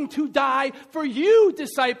dying to die for you,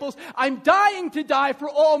 disciples. I'm dying to die for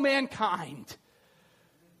all mankind.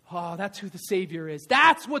 Oh, that's who the Savior is.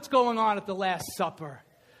 That's what's going on at the Last Supper.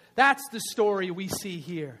 That's the story we see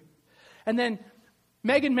here. And then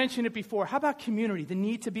Megan mentioned it before. How about community? The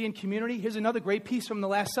need to be in community. Here's another great piece from the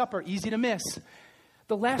Last Supper. Easy to miss.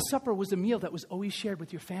 The Last Supper was a meal that was always shared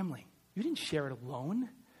with your family. You didn't share it alone.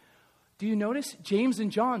 Do you notice? James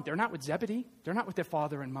and John, they're not with Zebedee. They're not with their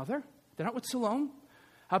father and mother. They're not with Salome.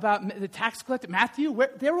 How about the tax collector, Matthew?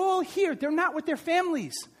 They're all here. They're not with their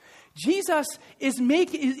families. Jesus is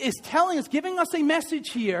telling us, giving us a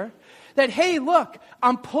message here that, hey, look,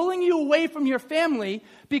 I'm pulling you away from your family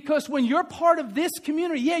because when you're part of this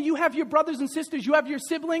community, yeah, you have your brothers and sisters, you have your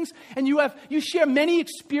siblings, and you share many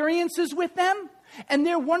experiences with them, and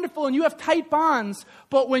they're wonderful, and you have tight bonds.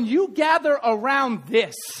 But when you gather around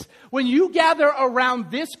this, when you gather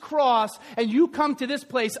around this cross and you come to this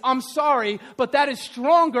place, I'm sorry, but that is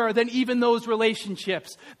stronger than even those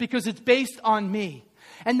relationships because it's based on me.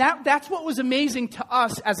 And that's what was amazing to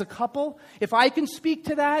us as a couple. If I can speak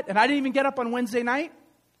to that, and I didn't even get up on Wednesday night.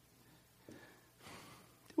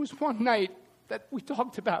 There was one night that we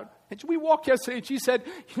talked about. And we walked yesterday, and she said,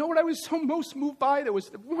 you know what I was so most moved by? There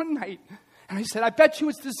was one night. And I said, I bet you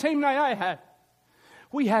it's the same night I had.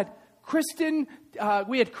 We had Kristen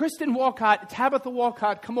Walcott, Tabitha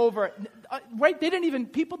Walcott come over. Right? They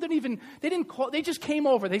didn't call, they just came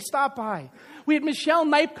over. They stopped by. We had Michelle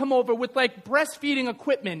Knipe come over with like breastfeeding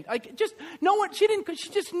equipment. Like just no one, she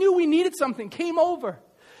just knew we needed something, came over.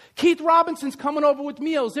 Keith Robinson's coming over with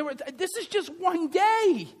meals. This is just one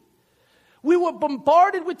day. We were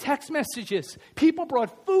bombarded with text messages. People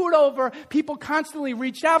brought food over. People constantly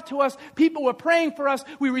reached out to us. People were praying for us.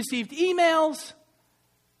 We received emails.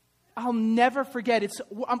 I'll never forget.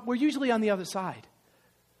 We're usually on the other side.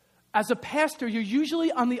 As a pastor, you're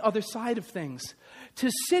usually on the other side of things. To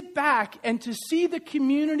sit back and to see the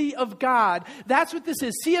community of God, that's what this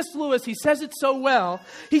is. C.S. Lewis, he says it so well.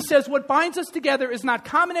 He says, what binds us together is not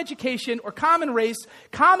common education or common race,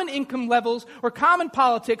 common income levels or common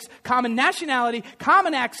politics, common nationality,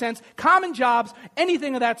 common accents, common jobs,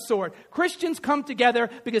 anything of that sort. Christians come together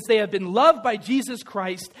because they have been loved by Jesus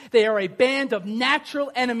Christ. They are a band of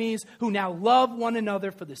natural enemies who now love one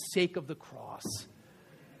another for the sake of the cross.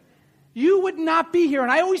 You would not be here.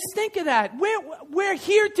 And I always think of that. We're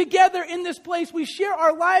here together in this place. We share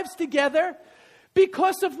our lives together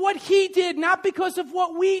because of what he did, not because of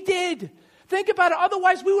what we did. Think about it.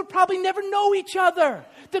 Otherwise, we would probably never know each other.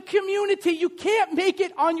 The community, you can't make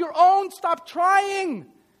it on your own. Stop trying.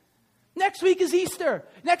 Next week is Easter.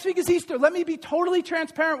 Let me be totally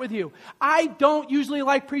transparent with you. I don't usually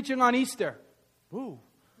like preaching on Easter. Ooh,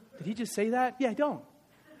 did he just say that? Yeah, I don't.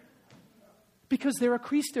 Because there are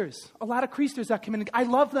creasters, a lot of creasters that come in. I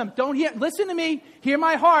love them. Listen to me. Hear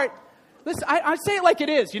my heart. Listen, I say it like it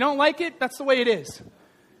is. You don't like it? That's the way it is.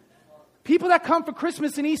 People that come for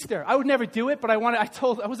Christmas and Easter, I would never do it, but I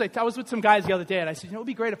was with some guys the other day, and I said, it would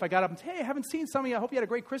be great if I got up and said, hey, I haven't seen some of you. I hope you had a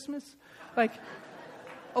great Christmas. Like,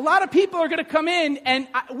 a lot of people are going to come in, and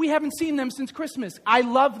we haven't seen them since Christmas. I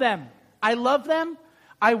love them. I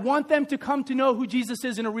want them to come to know who Jesus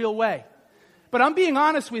is in a real way. But I'm being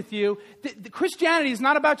honest with you, the Christianity is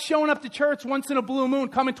not about showing up to church once in a blue moon,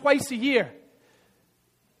 coming twice a year.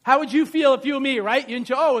 How would you feel if you and me, right? You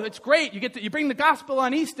enjoy, it's great. You bring the gospel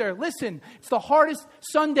on Easter. Listen, it's the hardest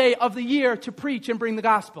Sunday of the year to preach and bring the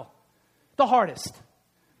gospel. The hardest.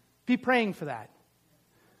 Be praying for that.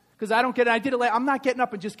 Because I'm not getting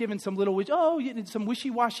up and just giving some little, some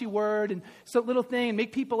wishy-washy word and some little thing and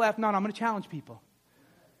make people laugh. No, I'm going to challenge people.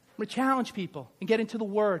 I'm going to challenge people and get into the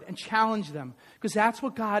Word and challenge them, because that's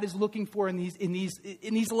what God is looking for in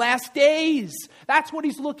these last days. That's what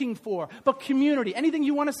He's looking for. But community. Anything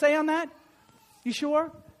you want to say on that? You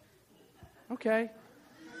sure? Okay.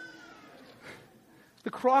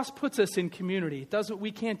 The cross puts us in community. It does what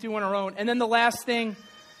we can't do on our own. And then the last thing,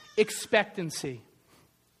 expectancy.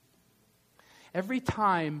 Every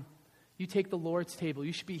time you take the Lord's table,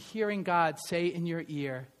 you should be hearing God say in your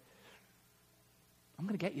ear, I'm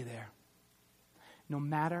going to get you there. No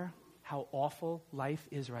matter how awful life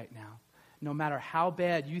is right now, no matter how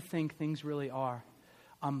bad you think things really are,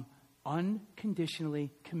 I'm unconditionally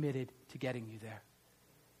committed to getting you there.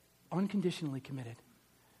 Unconditionally committed.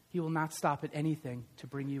 He will not stop at anything to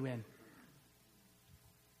bring you in.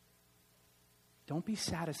 Don't be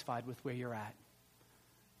satisfied with where you're at.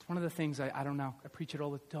 It's one of the things I don't know. I preach it all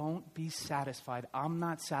the time. Don't be satisfied. I'm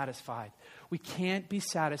not satisfied. We can't be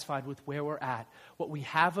satisfied with where we're at. What we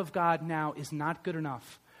have of God now is not good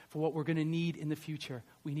enough for what we're going to need in the future.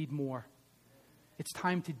 We need more. It's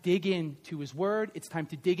time to dig into His Word. It's time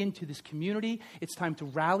to dig into this community. It's time to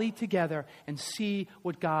rally together and see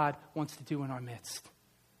what God wants to do in our midst.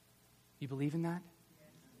 You believe in that?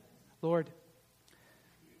 Lord,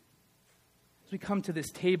 as we come to this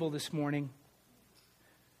table this morning,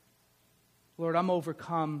 Lord, I'm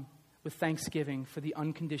overcome with thanksgiving for the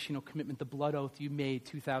unconditional commitment, the blood oath you made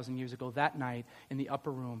 2,000 years ago that night in the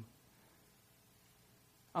upper room.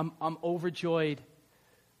 I'm overjoyed,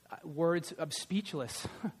 I'm speechless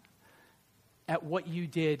at what you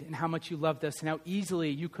did and how much you loved us and how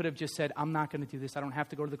easily you could have just said, I'm not going to do this. I don't have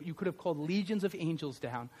to go to you could have called legions of angels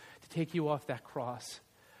down to take you off that cross.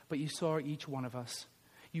 But you saw each one of us.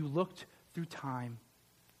 You looked through time.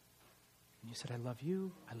 And you said, I love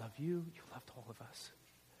you, I love you, you loved all of us.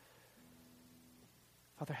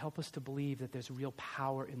 Father, help us to believe that there's real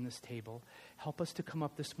power in this table. Help us to come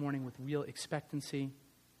up this morning with real expectancy,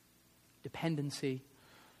 dependency,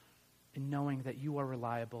 and knowing that you are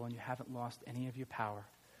reliable and you haven't lost any of your power.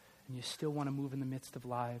 And you still want to move in the midst of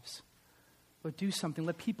lives. Lord, do something.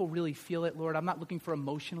 Let people really feel it, Lord. I'm not looking for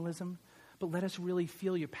emotionalism, but let us really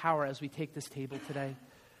feel your power as we take this table today.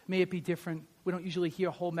 May it be different. We don't usually hear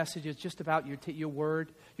whole messages just about your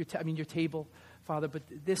word, your table, Father. But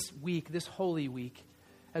this week, this Holy Week,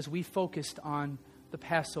 as we focused on the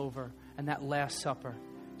Passover and that Last Supper,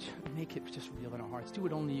 make it just real in our hearts. Do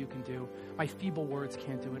what only you can do. My feeble words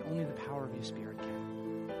can't do it. Only the power of your Spirit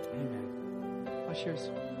can. Amen. Ushers.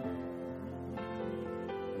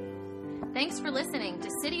 Thanks for listening to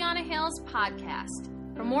City on a Hill's podcast.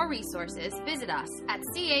 For more resources, visit us at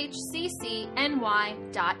chccny.com.